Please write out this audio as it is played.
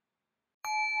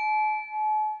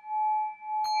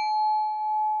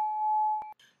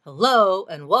Hello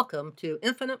and welcome to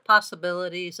Infinite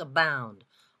Possibilities Abound.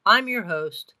 I'm your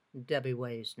host, Debbie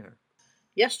Waisner.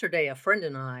 Yesterday, a friend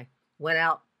and I went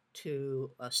out to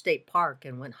a state park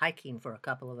and went hiking for a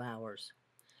couple of hours.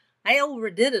 I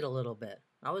overdid it a little bit.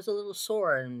 I was a little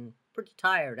sore and pretty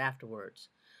tired afterwards,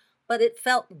 but it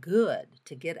felt good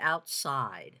to get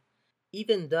outside,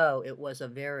 even though it was a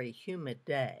very humid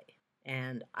day.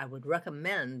 And I would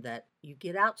recommend that you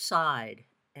get outside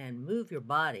and move your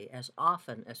body as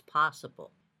often as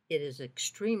possible. It is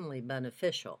extremely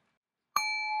beneficial.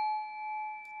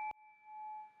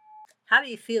 How do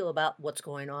you feel about what's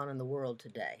going on in the world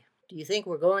today? Do you think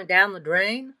we're going down the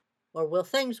drain, or will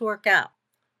things work out?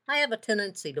 I have a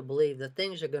tendency to believe that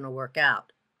things are going to work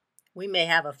out. We may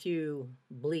have a few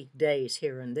bleak days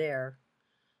here and there,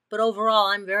 but overall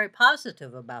I'm very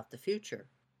positive about the future.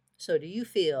 So do you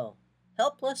feel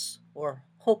helpless or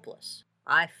hopeless?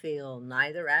 I feel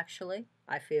neither, actually.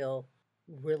 I feel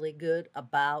really good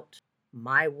about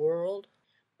my world.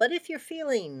 But if you're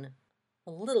feeling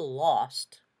a little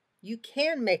lost, you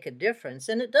can make a difference,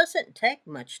 and it doesn't take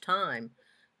much time,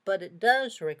 but it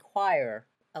does require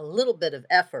a little bit of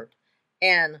effort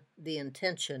and the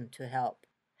intention to help.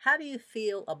 How do you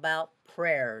feel about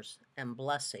prayers and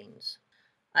blessings?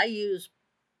 I use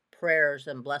prayers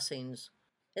and blessings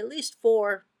at least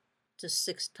 4 to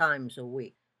 6 times a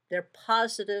week. They're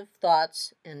positive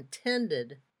thoughts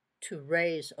intended to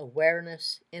raise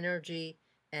awareness, energy,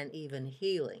 and even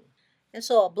healing. And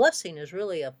so a blessing is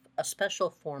really a special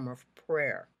form of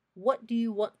prayer. What do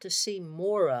you want to see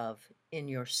more of in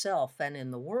yourself and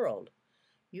in the world?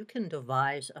 You can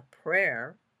devise a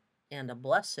prayer and a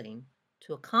blessing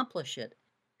to accomplish it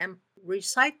and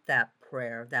recite that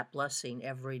prayer, that blessing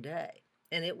every day,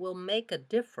 and it will make a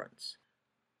difference.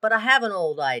 But I have an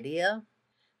old idea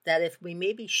that if we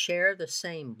maybe share the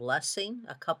same blessing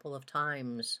a couple of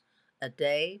times a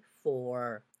day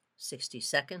for 60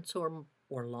 seconds or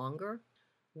longer,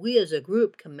 we as a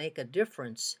group can make a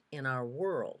difference in our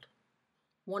world.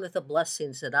 One of the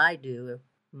blessings that I do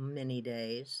many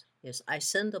days is I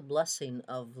send a blessing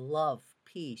of love,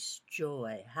 peace,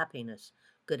 joy, happiness,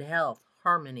 good health,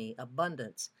 harmony,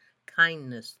 abundance,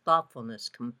 kindness, thoughtfulness,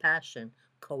 compassion,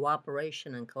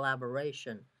 cooperation, and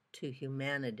collaboration to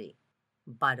humanity.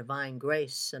 By divine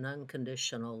grace and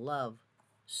unconditional love,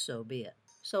 so be it.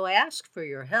 So I ask for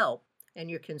your help and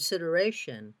your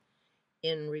consideration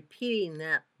in repeating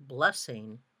that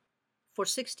blessing for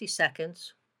 60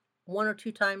 seconds, 1 or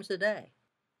 2 times a day.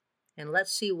 And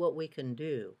let's see what we can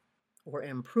do. We're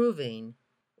improving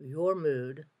your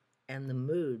mood and the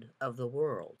mood of the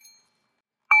world.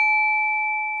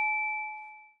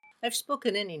 I've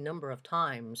spoken any number of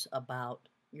times about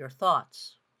your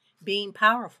thoughts being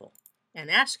powerful and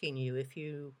asking you if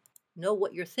you know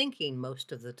what you're thinking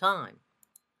most of the time.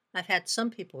 I've had some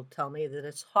people tell me that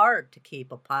it's hard to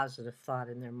keep a positive thought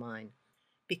in their mind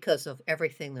because of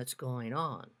everything that's going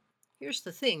on. Here's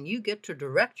the thing, you get to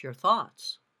direct your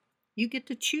thoughts. You get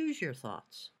to choose your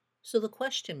thoughts. So the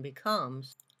question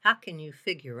becomes, how can you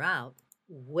figure out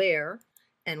where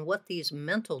and what these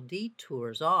mental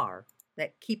detours are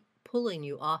that keep pulling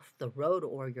you off the road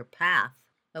or your path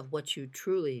of what you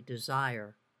truly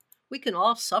desire? We can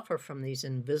all suffer from these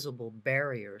invisible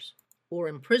barriers or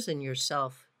imprison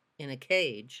yourself in a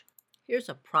cage. Here's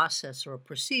a process or a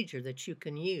procedure that you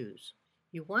can use.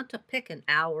 You want to pick an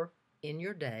hour in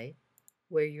your day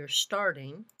where you're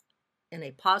starting in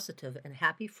a positive and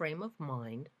happy frame of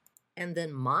mind, and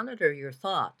then monitor your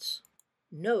thoughts.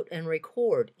 Note and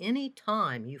record any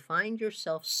time you find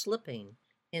yourself slipping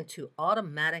into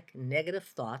automatic negative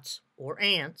thoughts or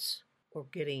ants, or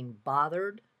getting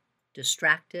bothered,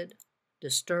 distracted,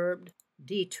 disturbed,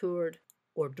 detoured,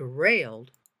 or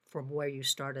derailed from where you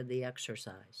started the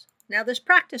exercise. Now, this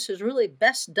practice is really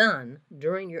best done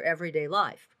during your everyday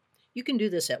life. You can do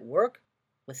this at work,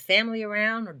 with family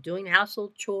around, or doing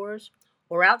household chores,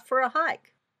 or out for a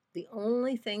hike. The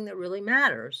only thing that really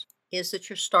matters is that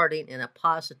you're starting in a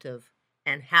positive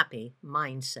and happy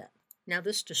mindset. Now,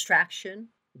 this distraction,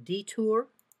 detour,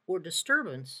 or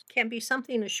disturbance can be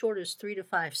something as short as 3 to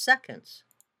 5 seconds,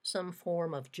 some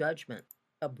form of judgment,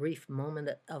 a brief moment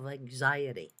of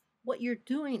anxiety. What you're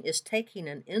doing is taking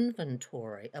an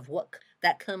inventory of what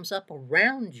that comes up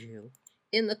around you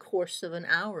in the course of an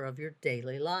hour of your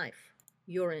daily life.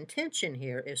 Your intention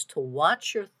here is to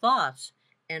watch your thoughts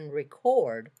and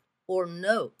record or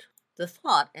note the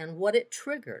thought and what it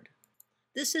triggered.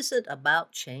 This isn't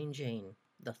about changing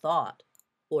the thought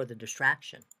or the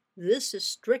distraction. This is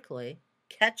strictly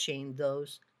catching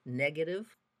those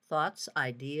negative thoughts,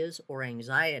 ideas, or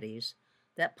anxieties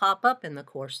that pop up in the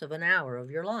course of an hour of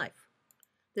your life.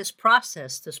 This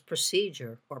process, this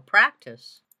procedure or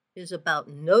practice is about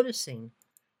noticing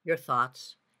your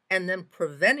thoughts and then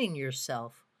preventing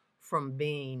yourself from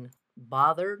being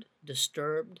bothered,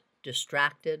 disturbed,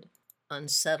 distracted,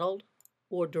 unsettled,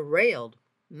 or derailed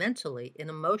mentally and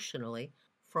emotionally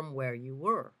from where you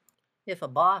were. If a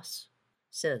boss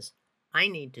says, "I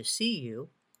need to see you,"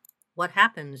 what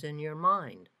happens in your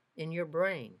mind, in your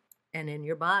brain, and in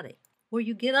your body? Where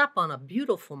you get up on a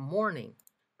beautiful morning,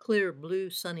 clear blue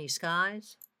sunny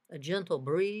skies, a gentle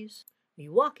breeze,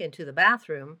 you walk into the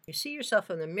bathroom, you see yourself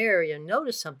in the mirror, you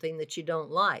notice something that you don't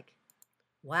like.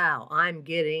 Wow, I'm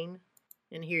getting,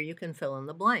 and here you can fill in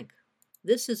the blank.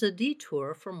 This is a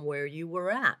detour from where you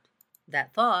were at.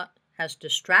 That thought has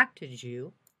distracted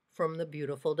you from the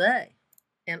beautiful day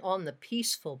and on the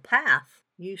peaceful path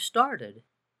you started,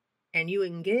 and you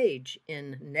engage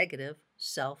in negative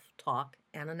self-talk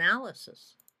and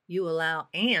analysis. You allow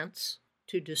ants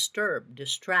to disturb,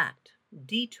 distract,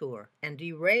 detour, and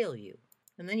derail you.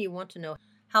 And then you want to know,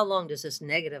 how long does this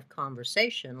negative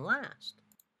conversation last?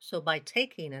 So by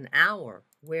taking an hour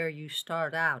where you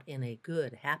start out in a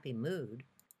good, happy mood,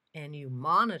 and you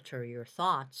monitor your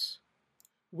thoughts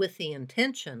with the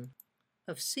intention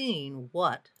of seeing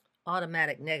what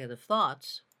automatic negative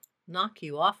thoughts knock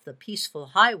you off the peaceful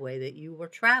highway that you were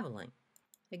traveling.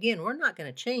 Again, we're not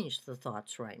going to change the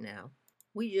thoughts right now.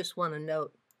 We just want to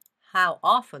note how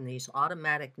often these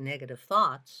automatic negative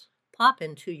thoughts pop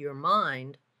into your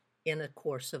mind in the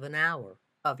course of an hour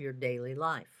of your daily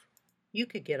life. You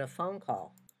could get a phone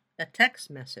call, a text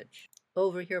message,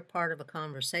 overhear part of a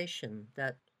conversation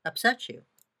that upsets you,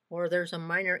 or there's a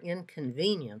minor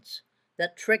inconvenience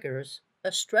that triggers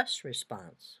a stress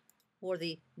response, or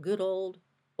the good old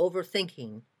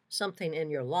overthinking something in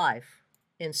your life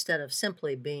instead of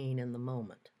simply being in the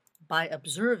moment. By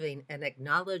observing and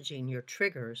acknowledging your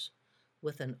triggers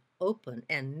with an open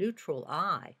and neutral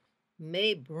eye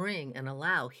may bring and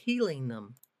allow healing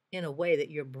them in a way that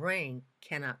your brain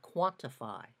cannot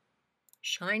quantify.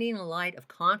 Shining a light of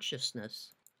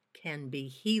consciousness can be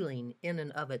healing in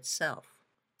and of itself.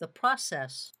 The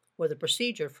process or the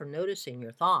procedure for noticing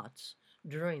your thoughts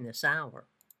during this hour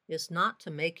is not to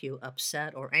make you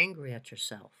upset or angry at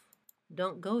yourself.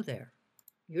 Don't go there.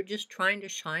 You're just trying to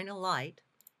shine a light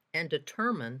and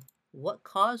determine what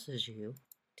causes you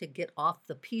to get off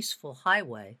the peaceful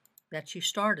highway that you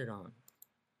started on.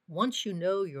 Once you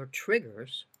know your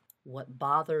triggers, what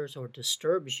bothers or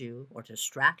disturbs you or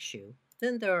distracts you,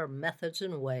 then there are methods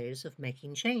and ways of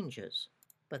making changes.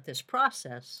 But this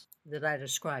process that I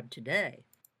described today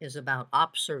is about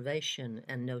observation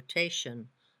and notation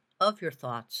of your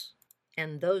thoughts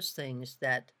and those things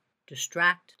that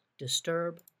distract,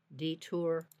 disturb,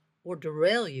 detour, or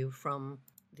derail you from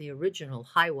the original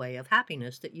highway of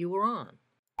happiness that you were on.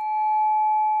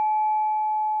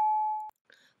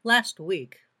 Last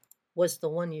week was the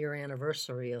 1-year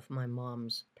anniversary of my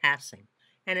mom's passing.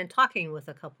 And in talking with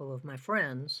a couple of my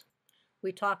friends,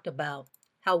 we talked about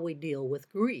how we deal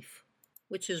with grief,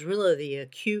 which is really the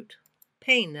acute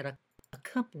pain that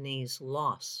accompanies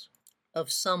loss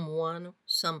of someone,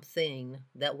 something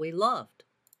that we loved.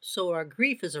 So our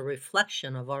grief is a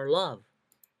reflection of our love.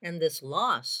 And this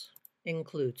loss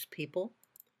includes people,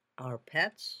 our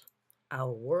pets,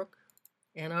 our work,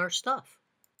 and our stuff.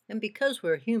 And because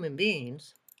we're human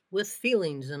beings with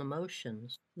feelings and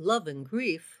emotions, love and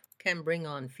grief can bring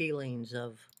on feelings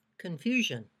of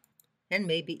confusion and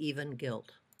maybe even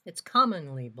guilt. It's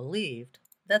commonly believed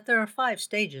that there are 5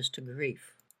 stages to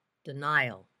grief: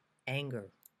 denial,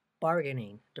 anger,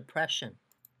 bargaining, depression,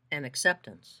 and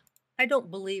acceptance. I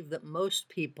don't believe that most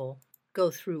people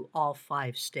go through all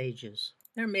 5 stages.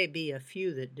 There may be a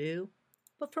few that do,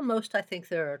 but for most I think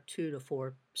there are 2 to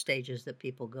 4 stages that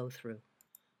people go through.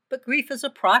 But grief is a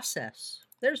process.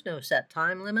 There's no set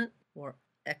time limit or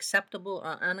acceptable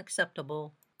or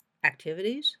unacceptable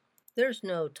activities. There's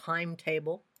no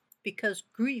timetable because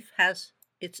grief has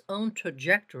its own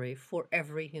trajectory for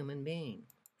every human being.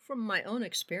 From my own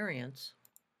experience,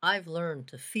 I've learned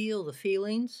to feel the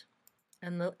feelings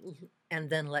and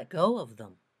then let go of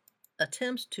them.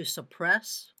 Attempts to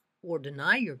suppress or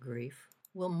deny your grief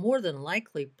will more than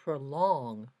likely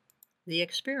prolong the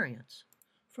experience.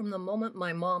 From the moment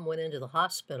my mom went into the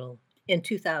hospital in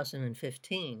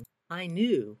 2015,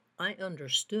 I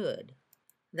understood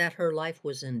that her life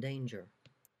was in danger.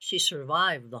 She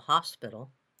survived the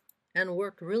hospital and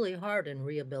worked really hard in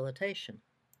rehabilitation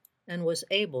and was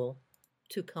able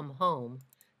to come home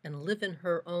and live in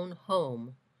her own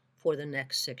home for the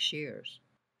next 6 years.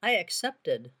 I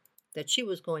accepted that she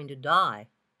was going to die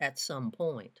at some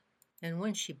point, and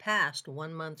when she passed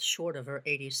 1 month short of her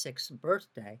 86th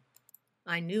birthday,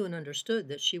 I knew and understood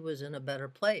that she was in a better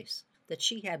place, that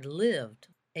she had lived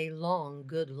a long,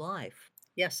 good life.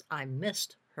 Yes, I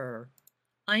missed her.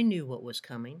 I knew what was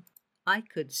coming. I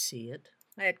could see it.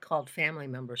 I had called family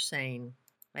members saying,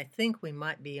 I think we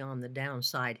might be on the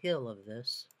downside hill of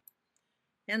this.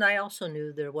 And I also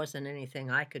knew there wasn't anything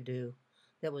I could do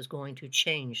that was going to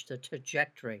change the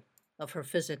trajectory of her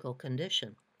physical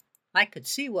condition. I could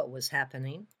see what was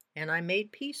happening, and I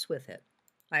made peace with it.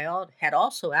 Had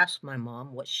also asked my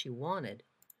mom what she wanted.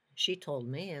 She told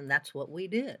me, and that's what we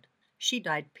did. She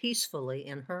died peacefully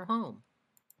in her home.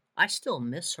 I still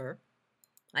miss her.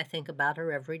 I think about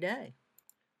her every day.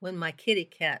 When my kitty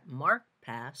cat Mark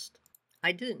passed,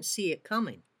 I didn't see it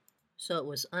coming, so it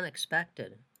was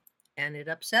unexpected, and it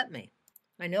upset me.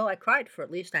 I know I cried for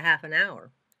at least a half an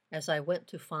hour as I went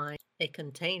to find a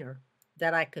container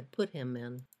that I could put him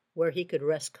in where he could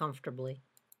rest comfortably.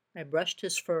 I brushed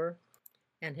his fur,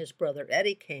 and his brother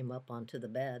Eddie came up onto the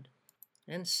bed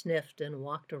and sniffed and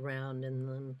walked around and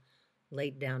then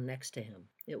laid down next to him.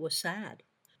 It was sad.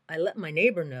 I let my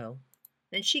neighbor know,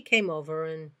 and she came over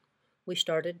and we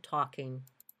started talking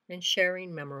and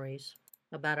sharing memories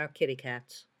about our kitty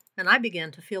cats. And I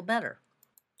began to feel better.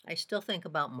 I still think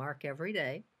about Mark every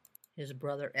day. His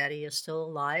brother Eddie is still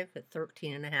alive at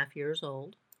 13 and a half years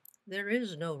old. There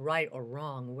is no right or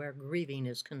wrong where grieving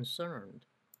is concerned.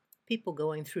 People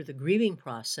going through the grieving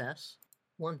process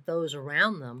want those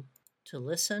around them to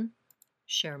listen,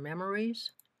 share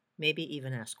memories, maybe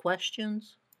even ask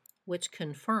questions, which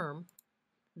confirm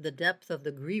the depth of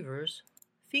the griever's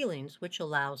feelings, which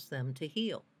allows them to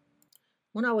heal.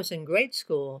 When I was in grade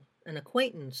school, an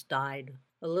acquaintance died.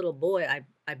 A little boy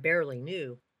I barely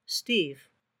knew, Steve,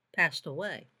 passed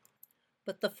away.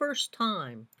 But the first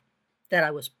time that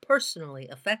I was personally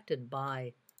affected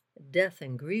by death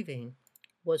and grieving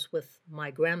was with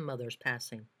my grandmother's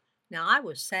passing. Now, I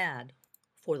was sad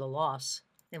for the loss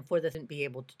and for the thing to be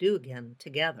able to do again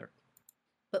together.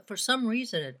 But for some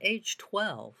reason, at age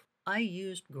 12, I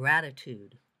used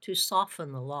gratitude to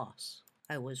soften the loss.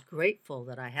 I was grateful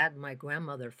that I had my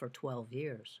grandmother for 12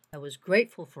 years. I was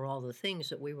grateful for all the things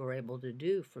that we were able to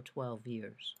do for 12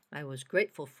 years. I was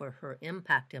grateful for her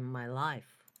impact in my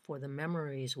life, for the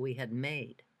memories we had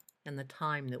made, and the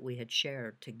time that we had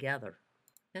shared together.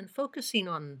 And focusing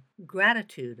on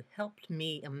gratitude helped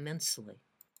me immensely.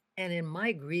 And in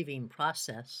my grieving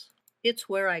process, it's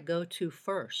where I go to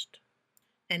first.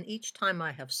 And each time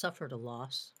I have suffered a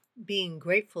loss, being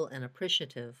grateful and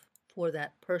appreciative for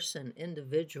that person,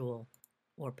 individual,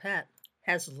 or pet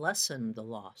has lessened the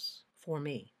loss for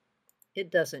me.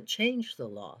 It doesn't change the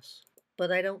loss,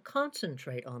 but I don't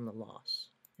concentrate on the loss.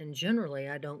 And generally,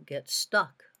 I don't get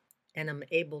stuck and am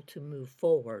able to move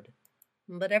forward.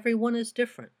 But everyone is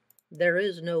different. There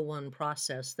is no one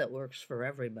process that works for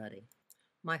everybody.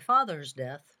 My father's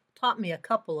death taught me a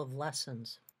couple of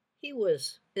lessons. He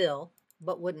was ill,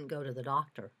 but wouldn't go to the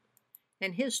doctor,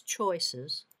 and his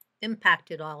choices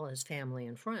impacted all his family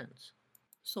and friends.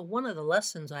 So one of the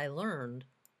lessons I learned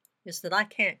is that I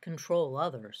can't control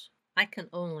others. I can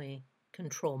only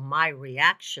control my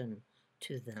reaction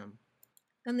to them.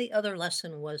 And the other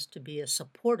lesson was to be as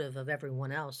supportive of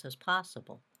everyone else as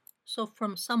possible. So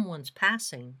from someone's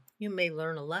passing, you may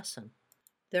learn a lesson.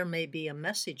 There may be a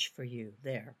message for you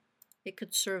there. It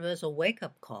could serve as a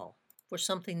wake-up call for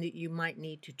something that you might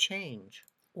need to change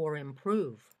or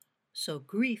improve. So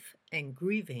grief and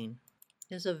grieving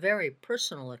is a very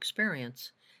personal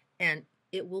experience, and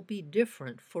it will be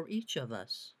different for each of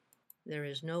us. There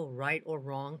is no right or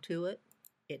wrong to it.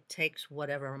 It takes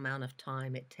whatever amount of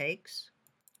time it takes,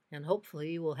 and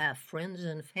hopefully you will have friends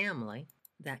and family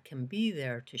that can be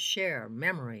there to share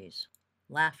memories,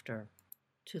 laughter,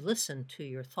 to listen to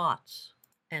your thoughts,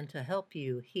 and to help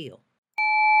you heal.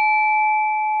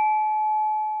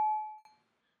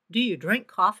 Do you drink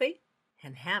coffee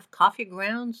and have coffee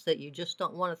grounds that you just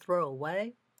don't want to throw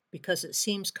away because it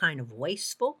seems kind of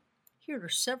wasteful? Here are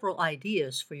several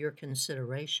ideas for your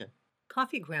consideration.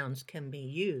 Coffee grounds can be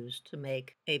used to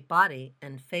make a body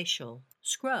and facial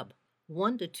scrub.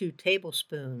 1 to 2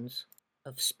 tablespoons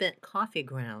of spent coffee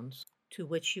grounds, to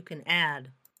which you can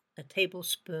add a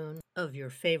tablespoon of your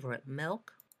favorite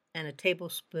milk and a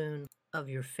tablespoon of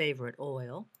your favorite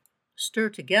oil. Stir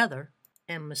together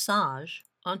and massage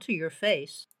onto your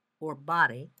face or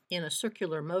body in a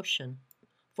circular motion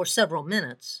for several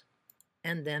minutes,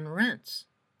 and then rinse.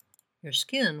 Your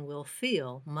skin will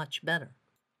feel much better.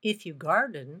 If you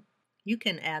garden, you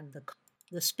can add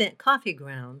the spent coffee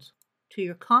grounds to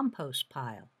your compost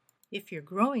pile. If you're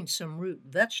growing some root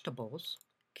vegetables,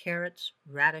 carrots,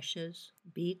 radishes,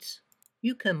 beets,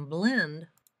 you can blend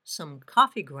some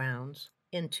coffee grounds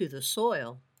into the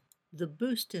soil The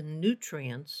boost in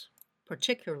nutrients,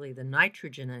 particularly the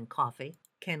nitrogen in coffee,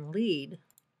 can lead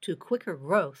to quicker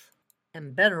growth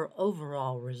and better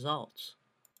overall results.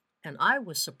 And I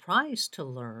was surprised to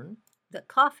learn that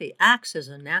coffee acts as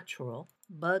a natural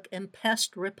bug and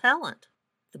pest repellent.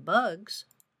 The bugs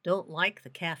don't like the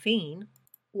caffeine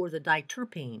or the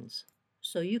diterpenes,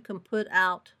 so you can put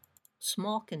out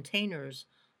small containers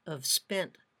of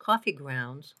spent coffee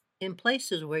grounds in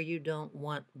places where you don't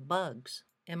want bugs.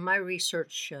 And my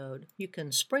research showed you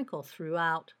can sprinkle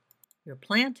throughout your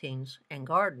plantings and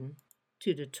garden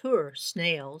to deter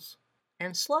snails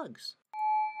and slugs.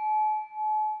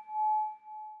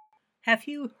 Have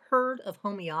you heard of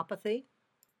homeopathy?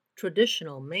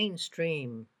 Traditional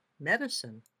mainstream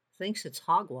medicine thinks it's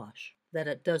hogwash, that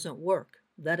it doesn't work,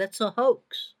 that it's a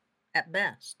hoax at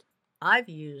best. I've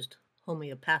used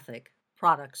homeopathic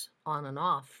products on and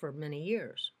off for many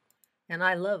years, and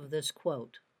I love this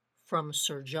quote from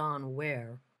Sir John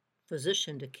Ware,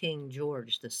 physician to King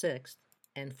George VI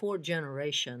and 4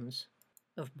 generations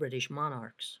of British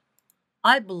monarchs.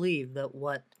 I believe that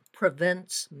what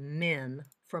prevents men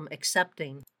from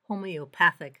accepting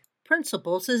homeopathic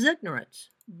principles is ignorance,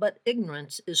 but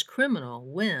ignorance is criminal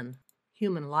when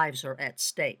human lives are at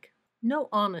stake. No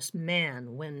honest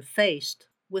man, when faced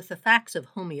with the facts of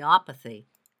homeopathy,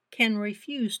 can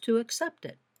refuse to accept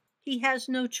it. He has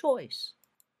no choice.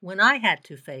 When I had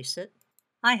to face it,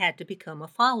 I had to become a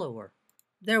follower.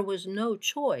 There was no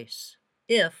choice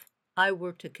if I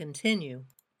were to continue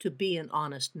to be an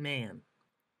honest man.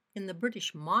 In the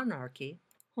British monarchy,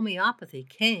 homeopathy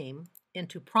came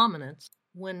into prominence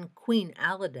when Queen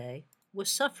Aliday was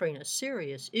suffering a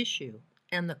serious issue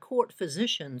and the court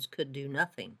physicians could do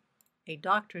nothing. A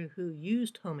doctor who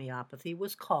used homeopathy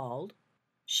was called,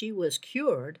 she was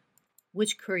cured,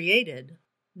 which created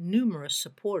numerous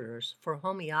supporters for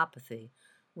homeopathy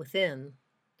within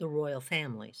the royal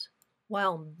families.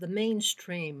 While the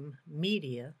mainstream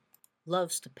media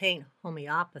loves to paint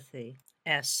homeopathy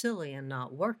as silly and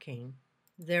not working,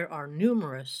 there are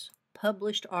numerous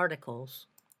published articles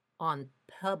on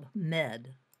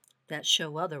PubMed that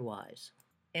show otherwise,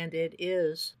 and it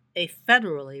is a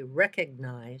federally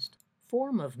recognized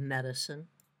form of medicine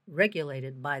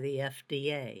regulated by the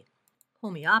FDA.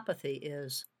 Homeopathy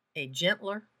is a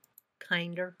gentler,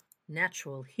 kinder,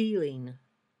 natural healing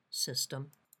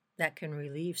system that can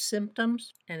relieve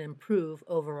symptoms and improve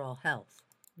overall health.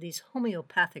 These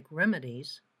homeopathic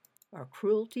remedies are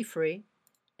cruelty-free,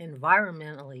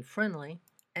 environmentally friendly,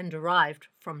 and derived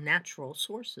from natural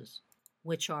sources,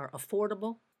 which are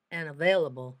affordable and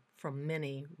available from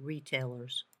many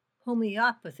retailers.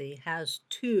 Homeopathy has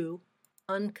 2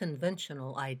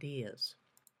 unconventional ideas.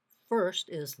 First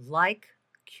is like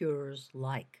cures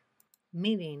like,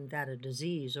 meaning that a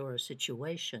disease or a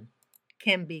situation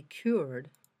can be cured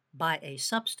by a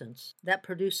substance that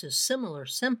produces similar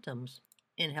symptoms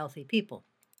in healthy people.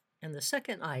 And the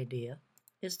second idea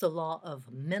is the law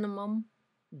of minimum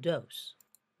dose,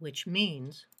 which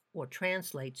means or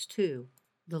translates to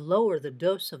the lower the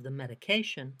dose of the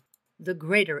medication, the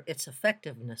greater its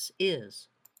effectiveness is.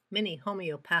 Many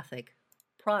homeopathic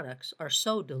products are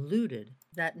so diluted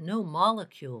that no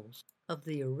molecules of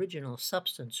the original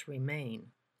substance remain.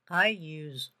 I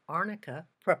use arnica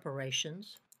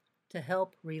preparations to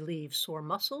help relieve sore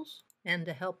muscles and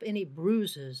to help any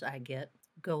bruises I get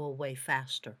go away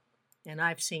faster. And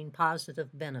I've seen positive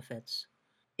benefits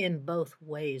in both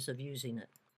ways of using it.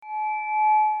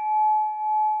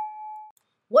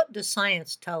 What does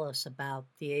science tell us about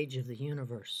the age of the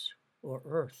universe, or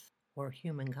Earth, or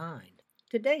humankind?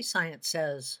 Today, science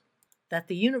says that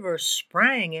the universe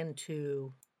sprang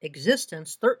into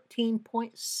existence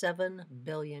 13.7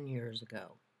 billion years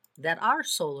ago, that our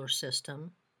solar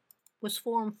system was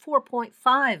formed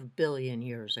 4.5 billion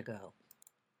years ago,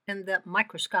 and that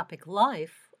microscopic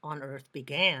life on Earth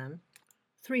began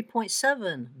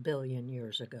 3.7 billion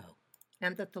years ago,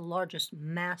 and that the largest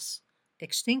mass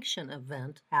extinction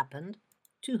event happened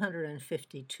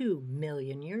 252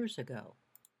 million years ago.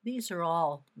 These are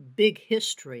all big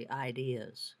history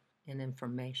ideas and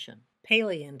information.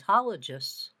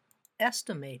 Paleontologists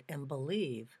estimate and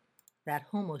believe that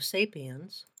Homo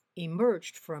sapiens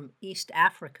emerged from East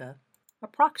Africa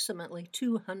approximately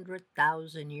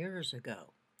 200,000 years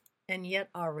ago, and yet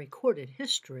our recorded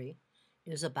history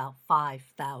is about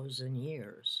 5,000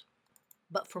 years.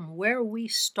 But from where we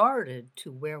started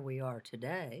to where we are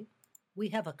today, we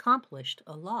have accomplished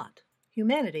a lot.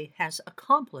 Humanity has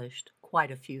accomplished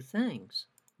quite a few things.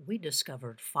 We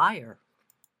discovered fire,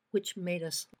 which made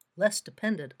us less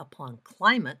dependent upon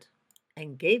climate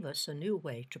and gave us a new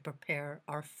way to prepare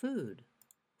our food.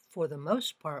 For the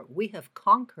most part, we have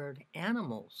conquered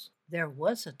animals There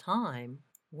was a time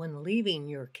when leaving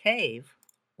your cave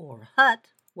or hut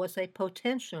was a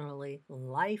potentially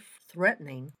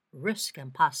life-threatening risk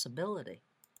and possibility.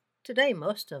 Today,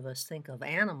 most of us think of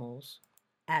animals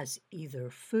as either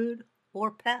food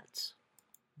or pets.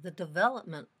 The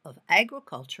development of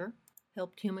agriculture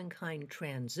helped humankind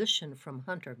transition from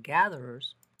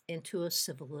hunter-gatherers into a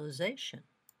civilization.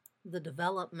 The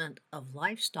development of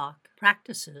livestock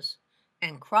practices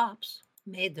and crops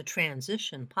made the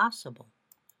transition possible.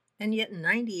 And yet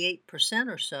 98%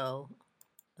 or so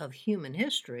of human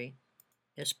history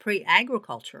is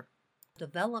pre-agriculture.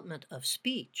 Development of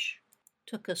speech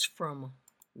took us from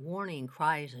warning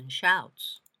cries and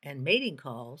shouts and mating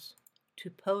calls to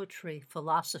poetry,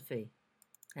 philosophy,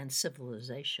 and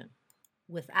civilization.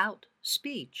 Without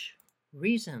speech,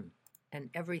 reason,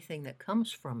 and everything that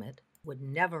comes from it would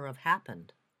never have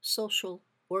happened. Social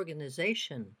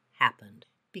organization happened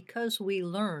because we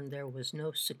learned there was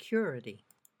no security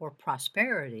or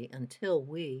prosperity until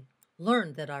we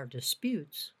learned that our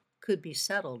disputes could be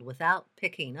settled without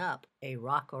picking up a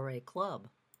rock or a club.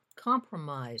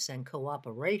 Compromise and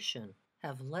cooperation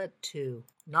have led to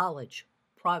knowledge,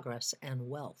 progress, and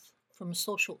wealth. From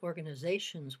social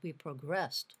organizations, we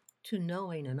progressed to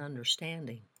knowing and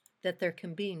understanding that there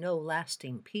can be no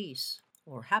lasting peace,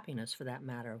 or happiness for that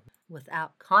matter,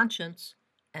 without conscience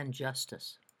and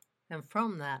justice. And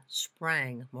from that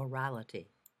sprang morality.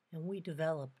 And we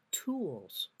developed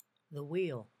tools: the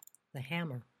wheel, the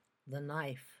hammer, the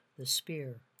knife, the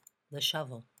spear, the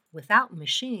shovel. Without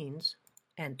machines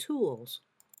and tools,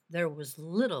 there was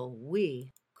little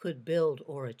we could build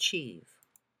or achieve.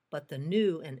 But the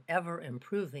new and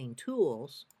ever-improving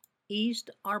tools eased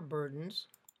our burdens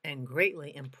and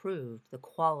greatly improved the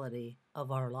quality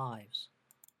of our lives.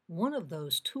 One of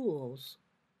those tools,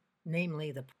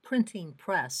 namely the printing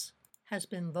press, has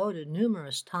been voted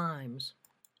numerous times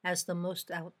as the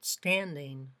most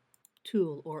outstanding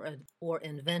tool or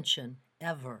invention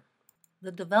ever.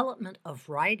 The development of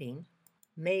writing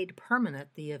made permanent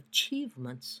the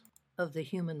achievements of the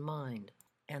human mind,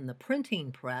 and the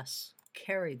printing press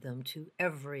carried them to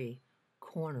every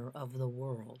corner of the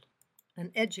world.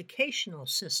 An educational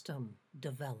system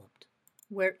developed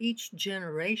where each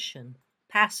generation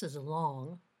passes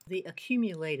along the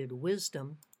accumulated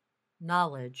wisdom,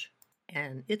 knowledge,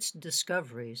 and its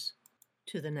discoveries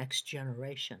to the next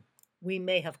generation. We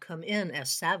may have come in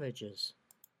as savages,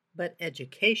 but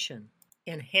education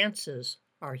enhances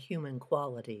our human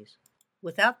qualities.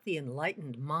 Without the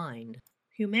enlightened mind,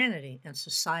 humanity and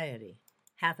society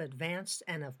have advanced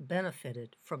and have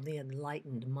benefited from the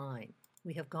enlightened mind.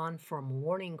 We have gone from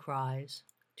warning cries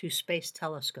to space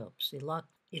telescopes,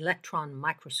 electron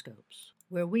microscopes,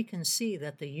 where we can see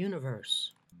that the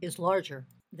universe is larger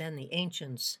than the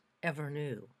ancients ever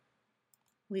knew.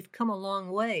 We've come a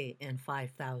long way in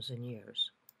 5,000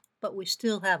 years, but we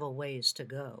still have a ways to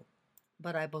go.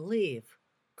 But I believe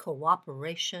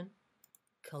cooperation,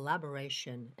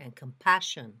 collaboration, and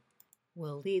compassion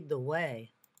will lead the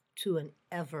way to an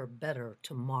ever better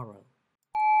tomorrow.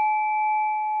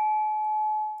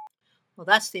 Well,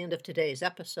 that's the end of today's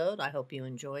episode. I hope you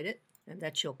enjoyed it and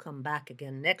that you'll come back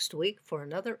again next week for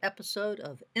another episode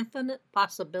of Infinite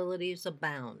Possibilities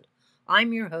Abound.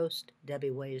 I'm your host, Debbie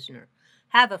Weisner.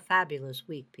 Have a fabulous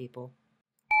week, people.